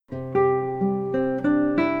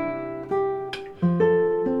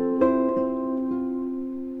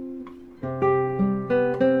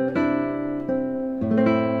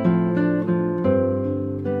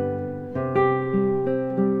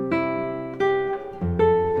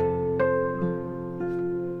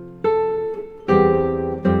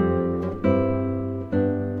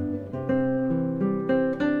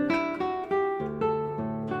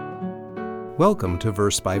Welcome to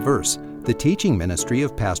Verse by Verse, the teaching ministry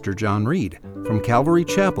of Pastor John Reed from Calvary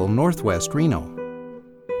Chapel, Northwest Reno.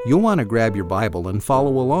 You'll want to grab your Bible and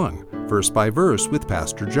follow along, verse by verse with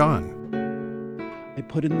Pastor John. I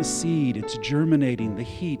put in the seed, it's germinating, the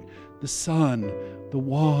heat, the sun, the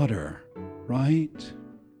water, right?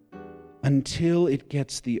 Until it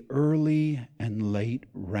gets the early and late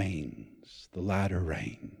rains, the latter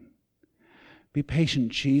rain. Be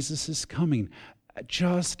patient, Jesus is coming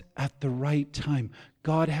just at the right time.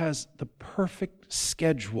 God has the perfect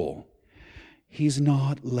schedule. He's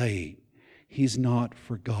not late. He's not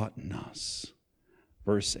forgotten us.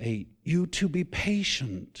 Verse 8, you too be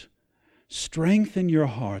patient. Strengthen your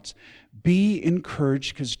hearts. Be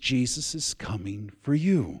encouraged because Jesus is coming for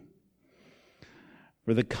you.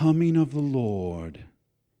 For the coming of the Lord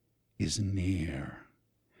is near.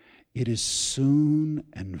 It is soon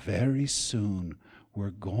and very soon we're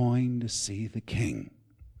going to see the King.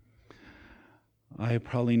 I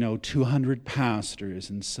probably know 200 pastors,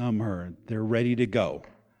 and some are, they're ready to go.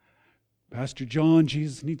 Pastor John,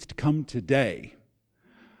 Jesus needs to come today.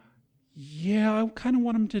 Yeah, I kind of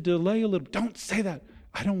want him to delay a little. Don't say that.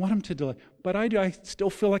 I don't want him to delay. But I still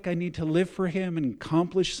feel like I need to live for him and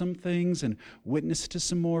accomplish some things and witness to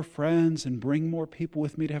some more friends and bring more people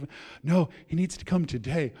with me to heaven. No, he needs to come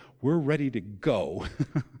today. We're ready to go.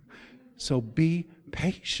 So be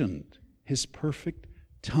patient. His perfect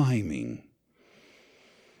timing.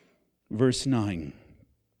 Verse 9.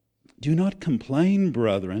 Do not complain,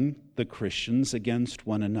 brethren, the Christians, against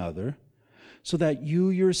one another, so that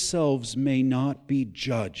you yourselves may not be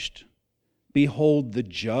judged. Behold, the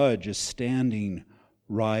judge is standing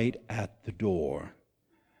right at the door.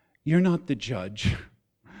 You're not the judge.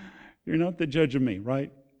 You're not the judge of me,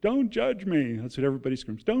 right? Don't judge me. That's what everybody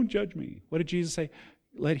screams. Don't judge me. What did Jesus say?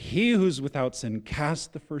 Let he who's without sin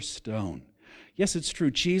cast the first stone. Yes, it's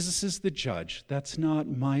true. Jesus is the judge. That's not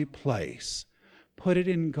my place. Put it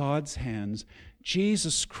in God's hands.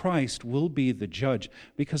 Jesus Christ will be the judge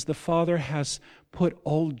because the Father has put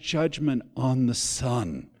all judgment on the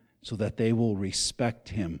Son so that they will respect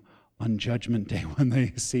him on Judgment Day when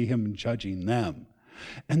they see him judging them.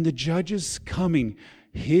 And the judge is coming.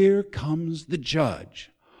 Here comes the judge.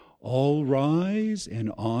 All rise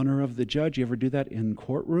in honor of the judge. You ever do that in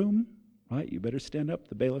courtroom? Right? You better stand up.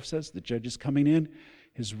 The bailiff says the judge is coming in.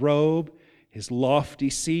 His robe, his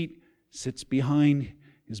lofty seat, sits behind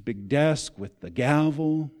his big desk with the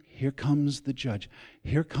gavel. Here comes the judge.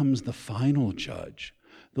 Here comes the final judge,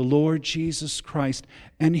 the Lord Jesus Christ.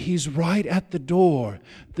 And he's right at the door,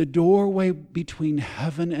 the doorway between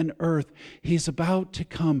heaven and earth. He's about to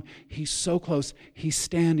come. He's so close. He's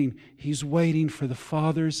standing. He's waiting for the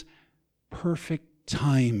Father's perfect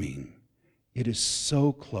timing. It is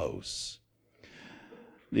so close.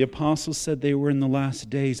 The apostles said they were in the last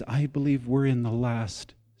days. I believe we're in the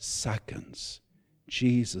last seconds.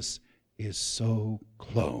 Jesus is so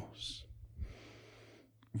close.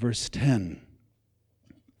 Verse 10.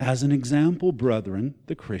 As an example, brethren,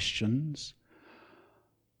 the Christians,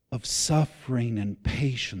 of suffering and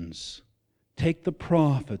patience, take the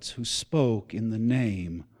prophets who spoke in the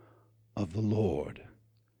name of the Lord.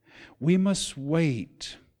 We must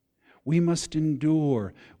wait. We must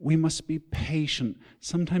endure. We must be patient.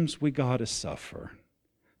 Sometimes we gotta suffer.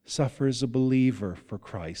 Suffer as a believer for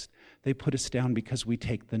Christ. They put us down because we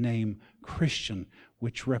take the name Christian,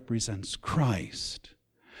 which represents Christ.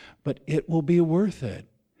 But it will be worth it.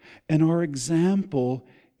 And our example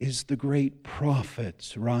is the great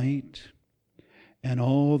prophets, right? And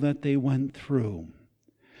all that they went through.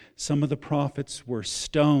 Some of the prophets were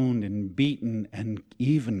stoned and beaten and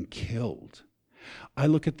even killed. I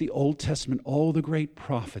look at the Old Testament, all the great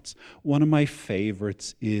prophets. One of my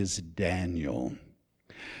favorites is Daniel.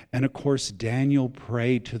 And of course, Daniel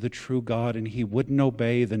prayed to the true God, and he wouldn't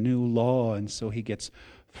obey the new law, and so he gets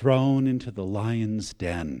thrown into the lion's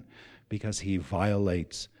den because he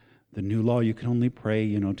violates the new law. You can only pray,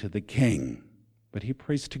 to the king. But he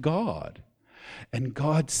prays to God. And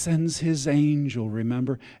God sends his angel,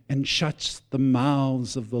 remember, and shuts the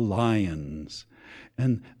mouths of the lions.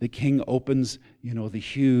 And the king opens, the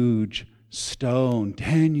huge stone.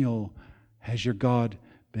 Daniel, has your God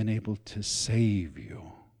been able to save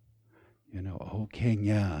you? Oh king,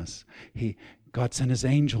 yes. God sent his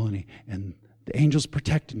angel, and the angels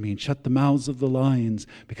protected me and shut the mouths of the lions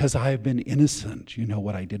because I have been innocent.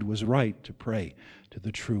 What I did was right, to pray to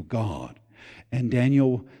the true God. And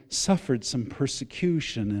Daniel suffered some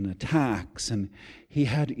persecution and attacks, and he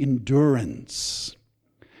had endurance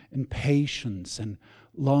and patience and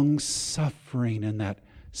long suffering and that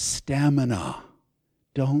stamina.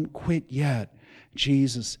 Don't quit yet.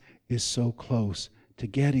 Jesus is so close to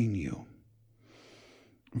getting you.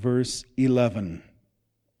 Verse 11,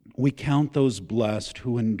 we count those blessed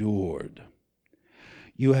who endured.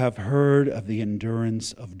 You have heard of the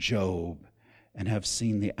endurance of Job and have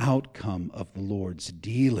seen the outcome of the Lord's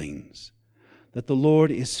dealings, that the Lord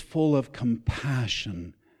is full of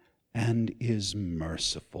compassion and is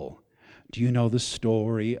merciful. Do you know the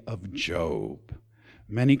story of Job?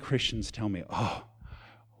 Many Christians tell me,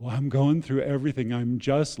 I'm going through everything. I'm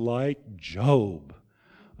just like Job.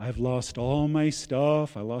 I've lost all my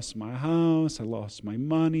stuff. I lost my house. I lost my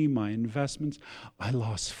money, my investments. I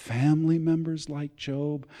lost family members like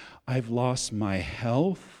Job. I've lost my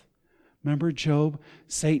health. Remember Job?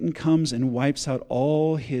 Satan comes and wipes out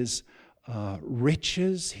all his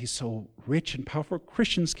riches. He's so rich and powerful.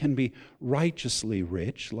 Christians can be righteously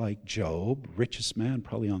rich like Job, richest man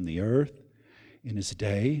probably on the earth in his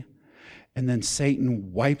day. And then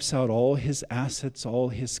Satan wipes out all his assets, all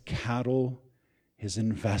his cattle, his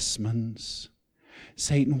investments.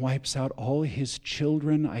 Satan wipes out all his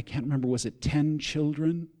children. I can't remember, was it 10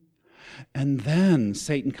 children? And then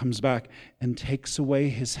Satan comes back and takes away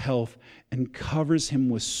his health and covers him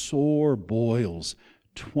with sore boils,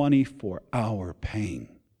 24-hour pain.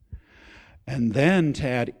 And then to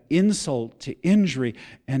add insult to injury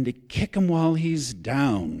and to kick him while he's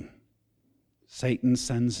down, Satan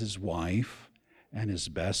sends his wife and his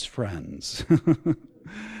best friends.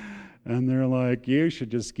 And they're like, you should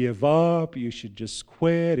just give up. You should just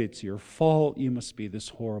quit. It's your fault. You must be this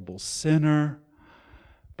horrible sinner.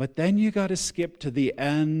 But then you got to skip to the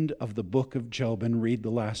end of the book of Job and read the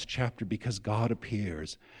last chapter, because God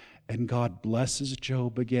appears and God blesses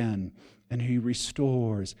Job again, and he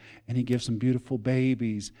restores, and he gives him beautiful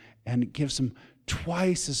babies, and gives him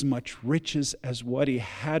twice as much riches as what he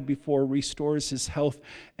had before, restores his health,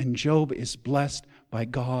 and Job is blessed by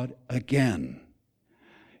God again.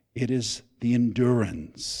 It is the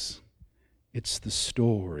endurance. It's the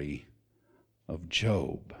story of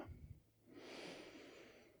Job.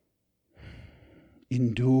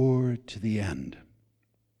 Endure to the end.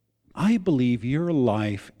 I believe your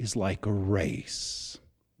life is like a race,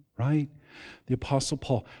 right? The Apostle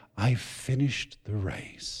Paul, I finished the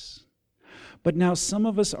race. But now some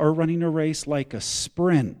of us are running a race like a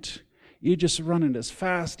sprint. You just run it as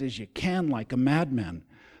fast as you can like a madman.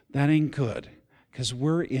 That ain't good, because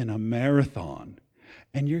we're in a marathon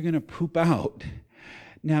and you're going to poop out.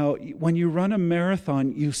 Now, when you run a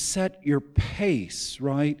marathon, you set your pace,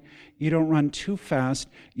 right? You don't run too fast,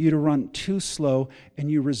 you don't run too slow, and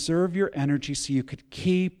you reserve your energy so you could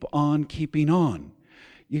keep on keeping on.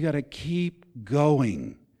 You got to keep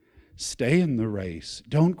going. Stay in the race.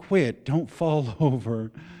 Don't quit. Don't fall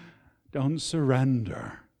over. Don't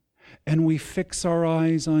surrender. And we fix our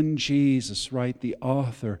eyes on Jesus, right? The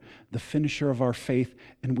author, the finisher of our faith,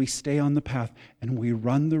 and we stay on the path, and we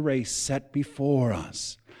run the race set before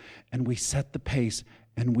us, and we set the pace,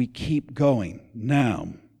 and we keep going. Now,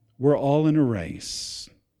 we're all in a race.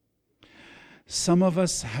 Some of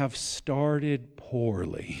us have started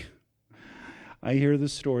poorly. I hear the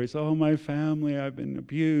stories, my family, I've been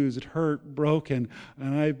abused, hurt, broken,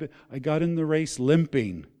 and I got in the race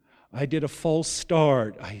limping. I did a false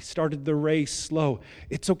start. I started the race slow.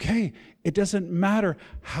 It's okay. It doesn't matter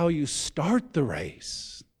how you start the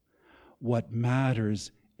race. What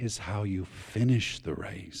matters is how you finish the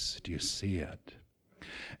race. Do you see it?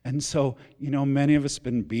 And so, many of us have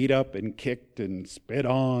been beat up and kicked and spit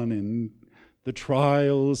on in the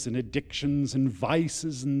trials and addictions and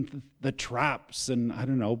vices and the traps and,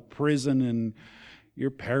 prison, and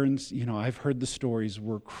your parents, I've heard the stories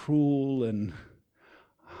were cruel, and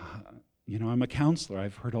I'm a counselor.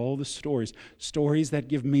 I've heard all the stories that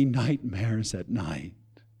give me nightmares at night.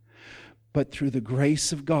 But through the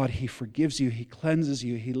grace of God, He forgives you, He cleanses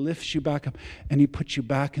you, He lifts you back up, and He puts you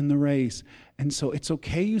back in the race. And so it's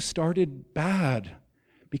okay you started bad,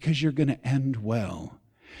 because you're going to end well.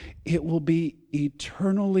 It will be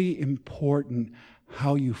eternally important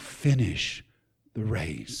how you finish the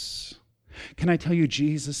race. Can I tell you,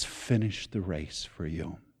 Jesus finished the race for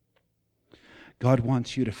you. God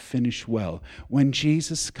wants you to finish well. When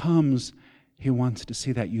Jesus comes, He wants to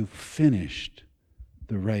see that you've finished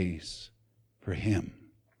the race for Him.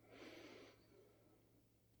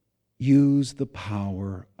 Use the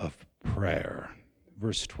power of prayer.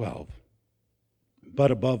 Verse 12. But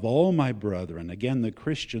above all, my brethren, again, the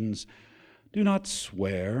Christians, do not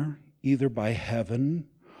swear either by heaven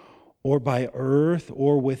or by earth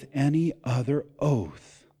or with any other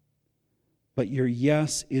oath. But your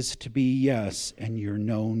yes is to be yes, and your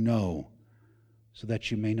no, no, so that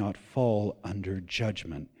you may not fall under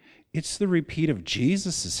judgment. It's the repeat of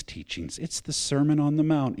Jesus' teachings. It's the Sermon on the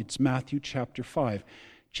Mount. It's Matthew chapter 5.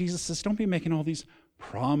 Jesus says, don't be making all these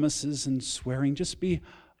promises and swearing. Just be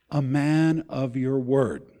a man of your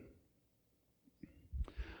word.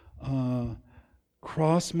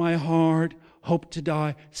 Cross my heart, hope to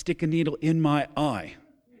die, stick a needle in my eye.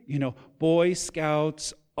 Boy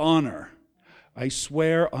Scouts honor. I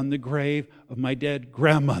swear on the grave of my dead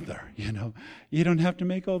grandmother. You don't have to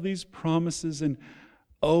make all these promises and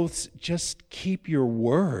oaths. Just keep your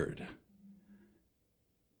word.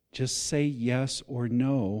 Just say yes or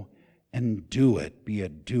no and do it. Be a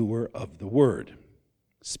doer of the word.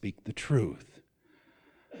 Speak the truth.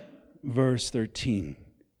 Verse 13.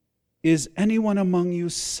 Is anyone among you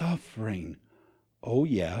suffering? Oh,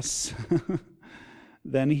 yes.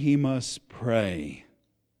 Then he must pray.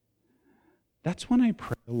 That's when I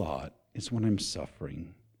pray a lot, is when I'm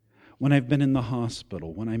suffering. When I've been in the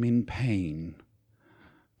hospital, when I'm in pain.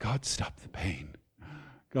 God, stop the pain.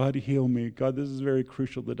 God, heal me. God, this is very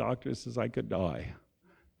crucial. The doctor says I could die.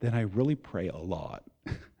 Then I really pray a lot.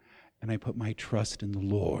 And I put my trust in the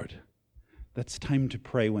Lord. That's time to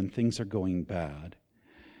pray when things are going bad.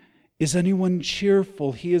 Is anyone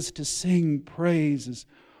cheerful? He is to sing praises.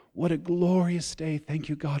 What a glorious day. Thank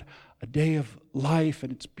you, God. A day of life,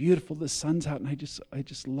 and it's beautiful. The sun's out, and I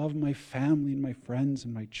just love my family and my friends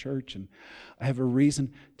and my church, and I have a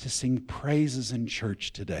reason to sing praises in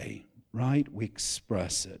church today, right? We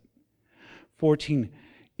express it. 14,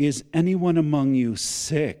 is anyone among you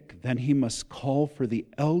sick? Then he must call for the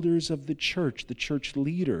elders of the church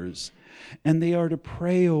leaders, and they are to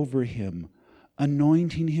pray over him,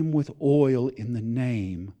 anointing him with oil in the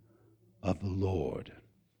name of the Lord.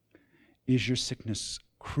 Is your sickness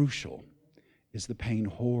crucial? Is the pain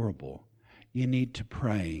horrible? You need to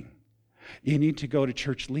pray. You need to go to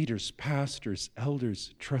church leaders, pastors,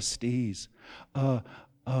 elders, trustees, a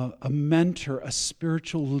mentor, a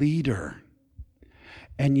spiritual leader.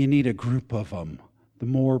 And you need a group of them. The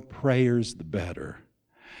more prayers, the better.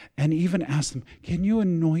 And even ask them, can you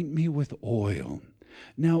anoint me with oil?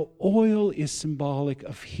 Now, oil is symbolic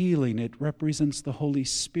of healing. It represents the Holy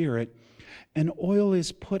Spirit. And oil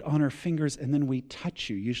is put on our fingers, and then we touch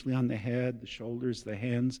you, usually on the head, the shoulders, the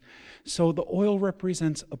hands. So the oil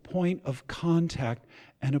represents a point of contact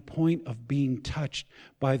and a point of being touched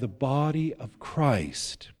by the body of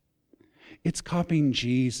Christ. It's copying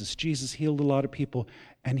Jesus. Jesus healed a lot of people,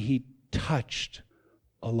 and he touched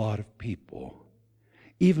a lot of people,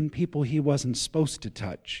 even people he wasn't supposed to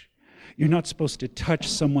touch. You're not supposed to touch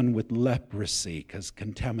someone with leprosy because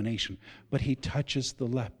contamination, but he touches the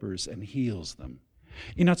lepers and heals them.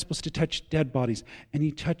 You're not supposed to touch dead bodies, and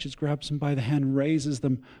he grabs them by the hand, raises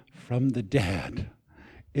them from the dead.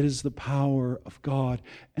 It is the power of God,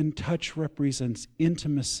 and touch represents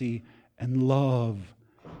intimacy and love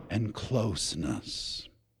and closeness.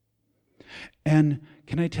 And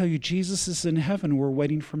can I tell you, Jesus is in heaven. We're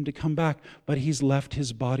waiting for him to come back, but he's left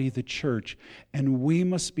his body, the church, and we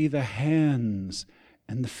must be the hands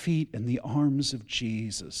and the feet and the arms of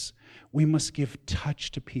Jesus. We must give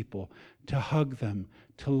touch to people, to hug them,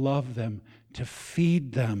 to love them, to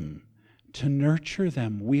feed them, to nurture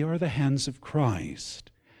them. We are the hands of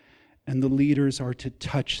Christ, and the leaders are to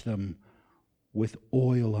touch them with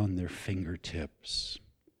oil on their fingertips.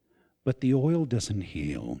 But the oil doesn't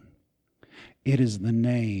heal. It is the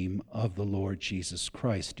name of the Lord Jesus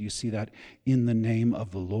Christ. Do you see that? In the name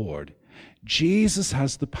of the Lord. Jesus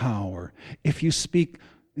has the power. If you speak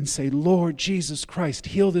and say, Lord Jesus Christ,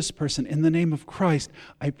 heal this person in the name of Christ,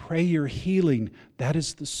 I pray your healing. That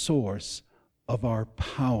is the source of our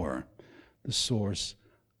power, the source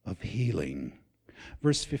of healing.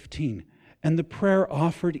 Verse 15, and the prayer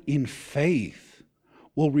offered in faith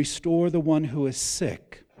will restore the one who is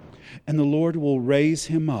sick, and the Lord will raise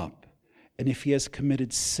him up. And if he has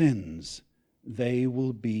committed sins, they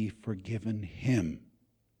will be forgiven him.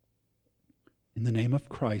 In the name of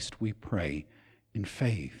Christ, we pray in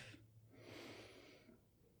faith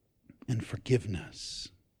and forgiveness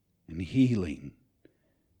and healing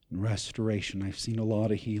and restoration. I've seen a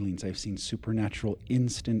lot of healings. I've seen supernatural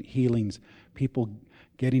instant healings. People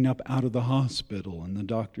getting up out of the hospital and the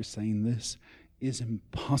doctor saying, this is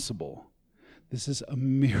impossible. This is a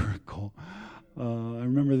miracle. I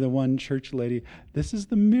remember the one church lady, this is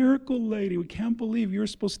the miracle lady. We can't believe you're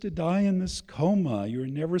supposed to die in this coma. You're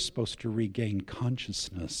never supposed to regain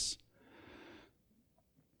consciousness.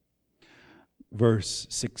 Verse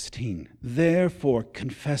 16, therefore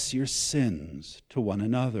confess your sins to one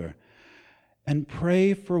another and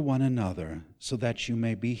pray for one another so that you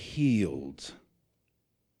may be healed.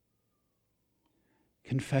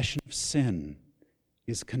 Confession of sin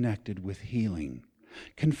is connected with healing.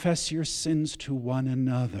 Confess your sins to one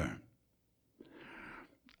another.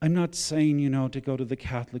 I'm not saying, to go to the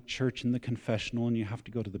Catholic Church and the confessional and you have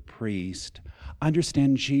to go to the priest.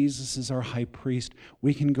 Understand Jesus is our high priest.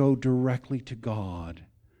 We can go directly to God.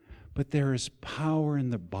 But there is power in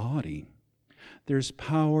the body. There's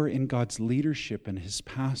power in God's leadership and his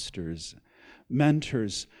pastors,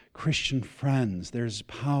 mentors, Christian friends. There's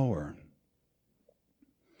power.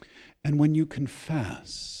 And when you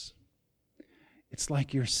confess, it's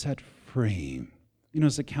like you're set free.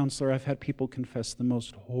 As a counselor, I've had people confess the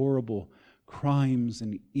most horrible crimes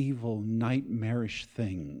and evil, nightmarish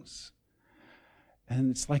things. And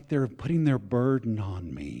it's like they're putting their burden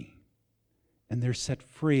on me. And they're set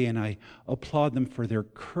free, and I applaud them for their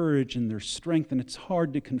courage and their strength. And it's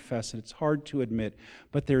hard to confess, and it's hard to admit,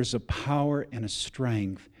 but there's a power and a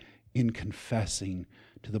strength in confessing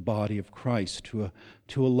to the body of Christ, to a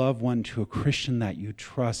loved one, to a Christian that you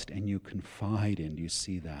trust and you confide in. Do you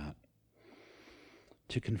see that?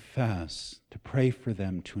 To confess, to pray for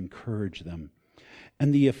them, to encourage them.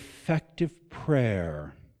 And the effective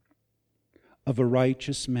prayer of a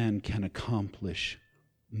righteous man can accomplish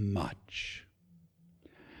much.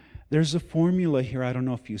 There's a formula here, I don't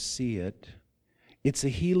know if you see it. It's a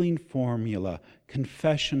healing formula.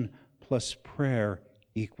 Confession plus prayer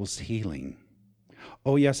equals healing.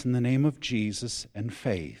 Oh yes, in the name of Jesus and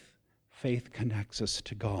faith. Faith connects us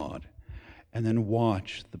to God. And then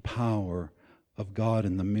watch the power of God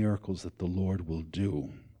and the miracles that the Lord will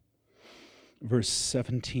do. Verse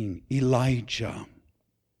 17, Elijah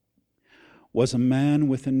was a man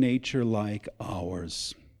with a nature like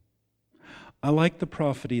ours. I like the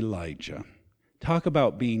prophet Elijah. Talk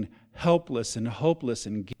about being helpless and hopeless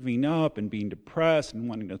and giving up and being depressed and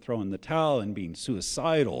wanting to throw in the towel and being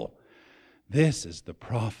suicidal. This is the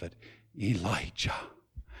prophet Elijah.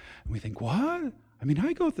 And we think, what?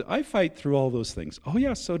 I fight through all those things. Oh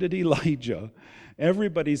yeah, so did Elijah.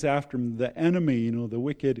 Everybody's after him. The enemy, the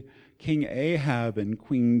wicked King Ahab and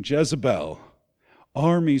Queen Jezebel.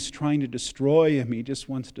 Armies trying to destroy him. He just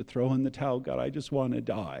wants to throw in the towel. God, I just want to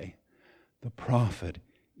die. The prophet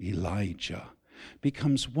Elijah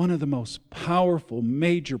becomes one of the most powerful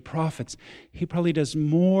major prophets. He probably does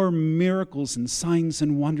more miracles and signs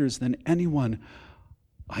and wonders than anyone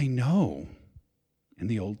I know in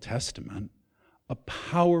the Old Testament. A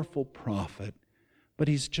powerful prophet, but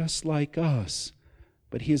he's just like us.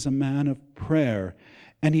 But he is a man of prayer,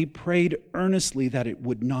 and he prayed earnestly that it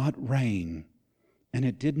would not rain, and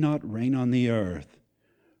it did not rain on the earth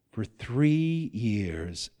for 3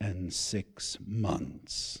 years and 6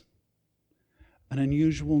 months. An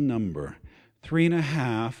unusual number.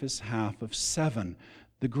 3.5 is half of 7.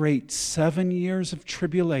 The great 7 years of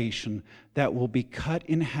tribulation that will be cut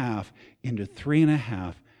in half into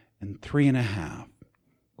 3.5 and 3.5. Of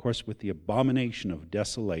course, with the abomination of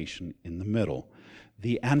desolation in the middle,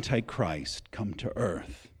 the Antichrist come to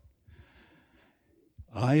earth.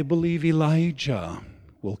 I believe Elijah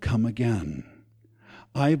will come again.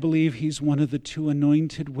 I believe he's one of the 2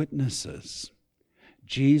 anointed witnesses.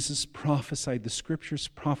 Jesus prophesied, the scriptures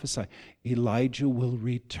prophesy, Elijah will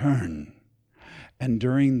return. And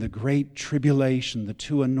during the great tribulation, the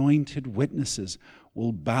 2 anointed witnesses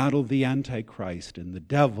will battle the Antichrist and the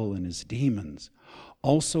devil and his demons.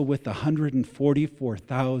 Also with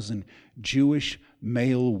 144,000 Jewish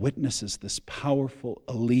male witnesses, this powerful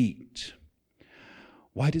elite.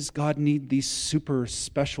 Why does God need these super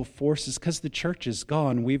special forces? Because the church is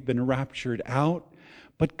gone. We've been raptured out,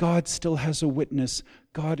 but God still has a witness.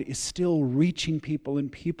 God is still reaching people,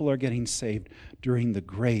 and people are getting saved during the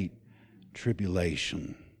great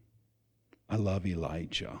tribulation. I love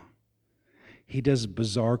Elijah. He does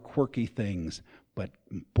bizarre, quirky things, but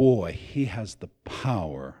boy, he has the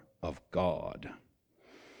power of God.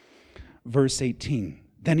 Verse 18,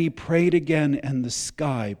 then he prayed again, and the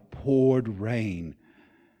sky poured rain,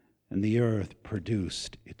 and the earth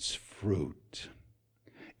produced its fruit.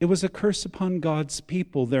 It was a curse upon God's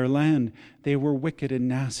people, their land. They were wicked and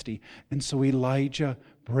nasty. And so Elijah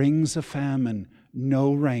brings a famine,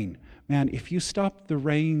 no rain. Man, if you stop the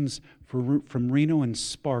rains from Reno and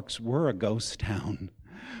Sparks, we're a ghost town.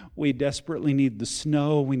 We desperately need the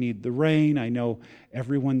snow. We need the rain. I know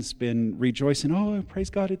everyone's been rejoicing. Oh, praise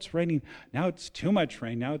God, it's raining. Now it's too much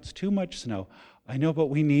rain. Now it's too much snow. I know, but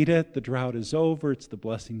we need it. The drought is over. It's the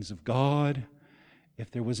blessings of God.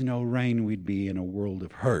 If there was no rain, we'd be in a world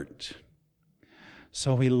of hurt.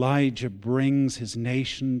 So Elijah brings his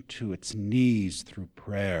nation to its knees through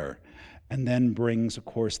prayer, and then brings, of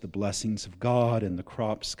course, the blessings of God, and the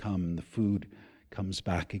crops come, and the food comes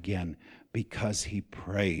back again, because he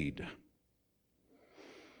prayed.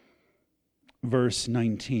 Verse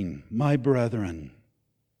 19, my brethren,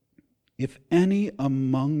 if any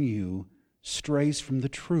among you strays from the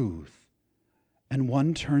truth, and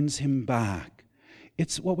one turns him back.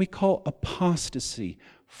 It's what we call apostasy,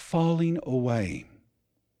 falling away,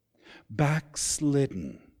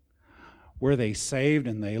 backslidden. Were they saved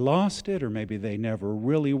and they lost it, or maybe they never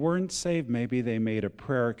really weren't saved? Maybe they made a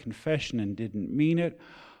prayer or confession and didn't mean it.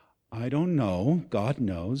 I don't know. God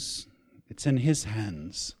knows. It's in His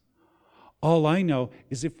hands. All I know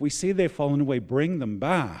is if we see they've fallen away, bring them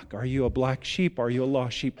back. Are you a black sheep? Are you a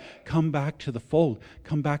lost sheep? Come back to the fold.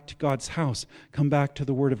 Come back to God's house. Come back to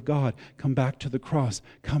the Word of God. Come back to the cross.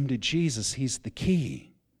 Come to Jesus. He's the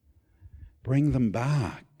key. Bring them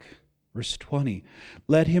back. Verse 20,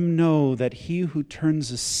 let him know that he who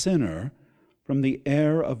turns a sinner from the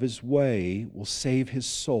error of his way will save his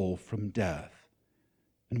soul from death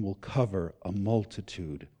and will cover a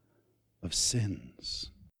multitude of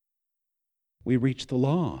sins. We reach the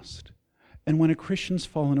lost. And when a Christian's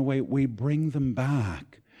fallen away, we bring them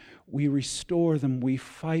back. We restore them. We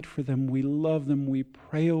fight for them. We love them. We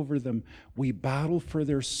pray over them. We battle for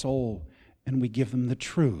their soul. And we give them the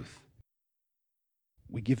truth.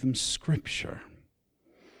 We give them Scripture.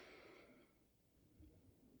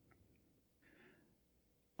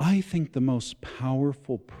 I think the most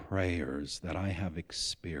powerful prayers that I have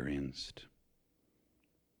experienced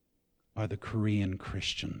are the Korean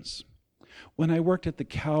Christians. When I worked at the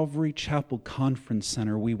Calvary Chapel Conference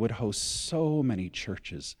Center, we would host so many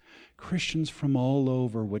churches. Christians from all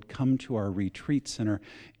over would come to our retreat center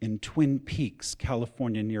in Twin Peaks,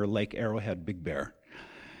 California, near Lake Arrowhead, Big Bear.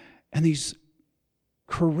 And these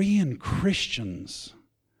Korean Christians,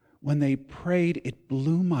 when they prayed, it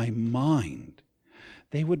blew my mind.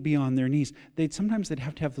 They would be on their knees. Sometimes they'd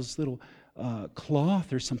have to have this little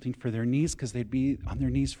cloth or something for their knees because they'd be on their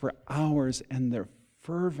knees for hours, and their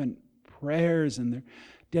fervent prayers and their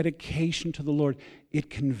dedication to the Lord, it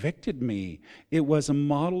convicted me. It was a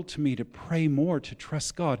model to me to pray more, to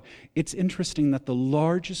trust God. It's interesting that the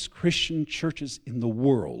largest Christian churches in the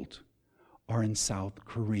world are in South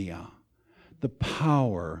Korea. The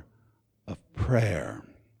power of prayer.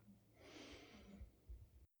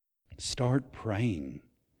 Start praying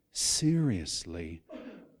seriously,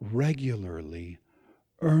 regularly,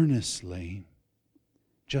 earnestly,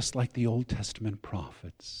 just like the Old Testament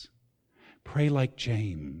prophets. Pray like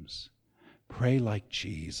James. Pray like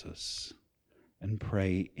Jesus. And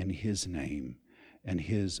pray in His name and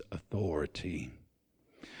His authority.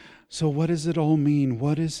 So what does it all mean?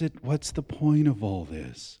 What's the point of all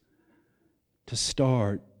this? To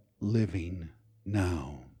start living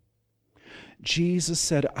now. Jesus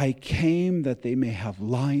said, I came that they may have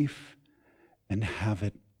life and have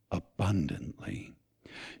it abundantly.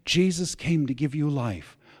 Jesus came to give you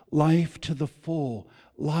life, life to the full,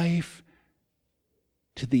 life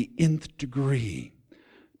to the nth degree,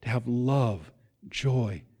 to have love,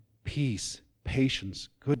 joy, peace, patience,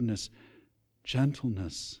 goodness,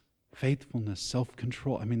 gentleness, faithfulness,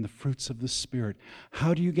 self-control. The fruits of the Spirit.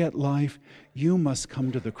 How do you get life? You must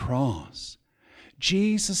come to the cross.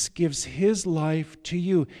 Jesus gives His life to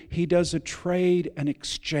you. He does a trade and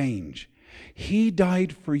exchange. He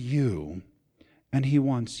died for you, and He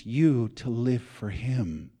wants you to live for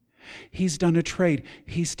Him. He's done a trade.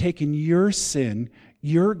 He's taken your sin,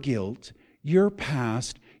 your guilt, your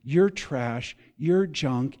past, your trash, your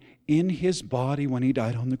junk in His body when He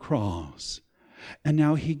died on the cross. And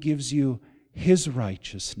now He gives you His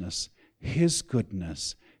righteousness, His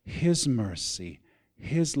goodness, His mercy,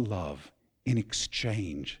 His love in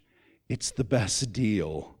exchange. It's the best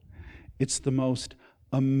deal. It's the most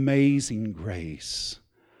amazing grace,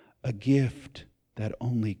 a gift that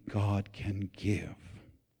only God can give.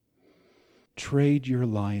 Trade your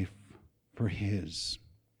life for His.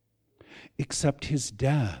 Accept His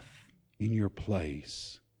death in your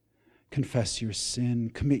place. Confess your sin.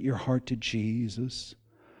 Commit your heart to Jesus.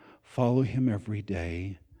 Follow Him every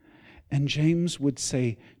day. And James would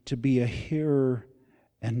say to be a hearer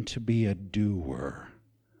and to be a doer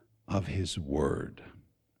of His word.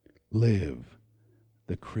 Live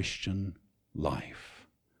the Christian life.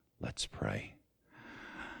 Let's pray.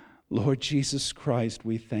 Lord Jesus Christ,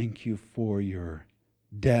 we thank You for Your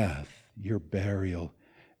death, Your burial,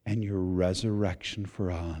 and Your resurrection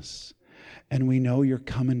for us. And we know You're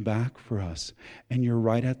coming back for us, and You're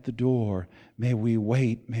right at the door. May we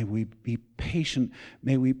wait. May we be patient.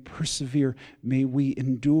 May we persevere. May we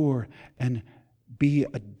endure and be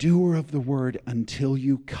a doer of the word until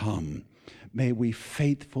You come. May we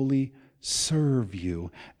faithfully serve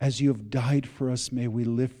You. As You have died for us, may we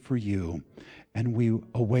live for You. And we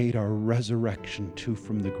await our resurrection too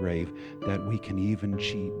from the grave, that we can even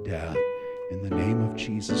cheat death. In the name of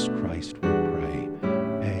Jesus Christ we pray.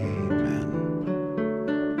 Amen.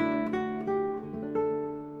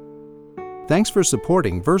 Thanks for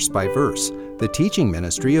supporting Verse by Verse, the teaching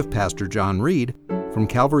ministry of Pastor John Reed from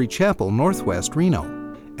Calvary Chapel, Northwest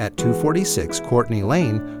Reno, at 246 Courtney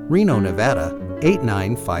Lane, Reno, Nevada,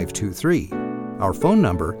 89523. Our phone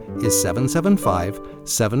number is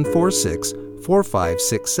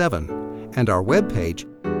 775-746-4567, and our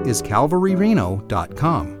webpage is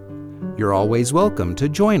calvaryreno.com. You're always welcome to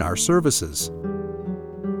join our services.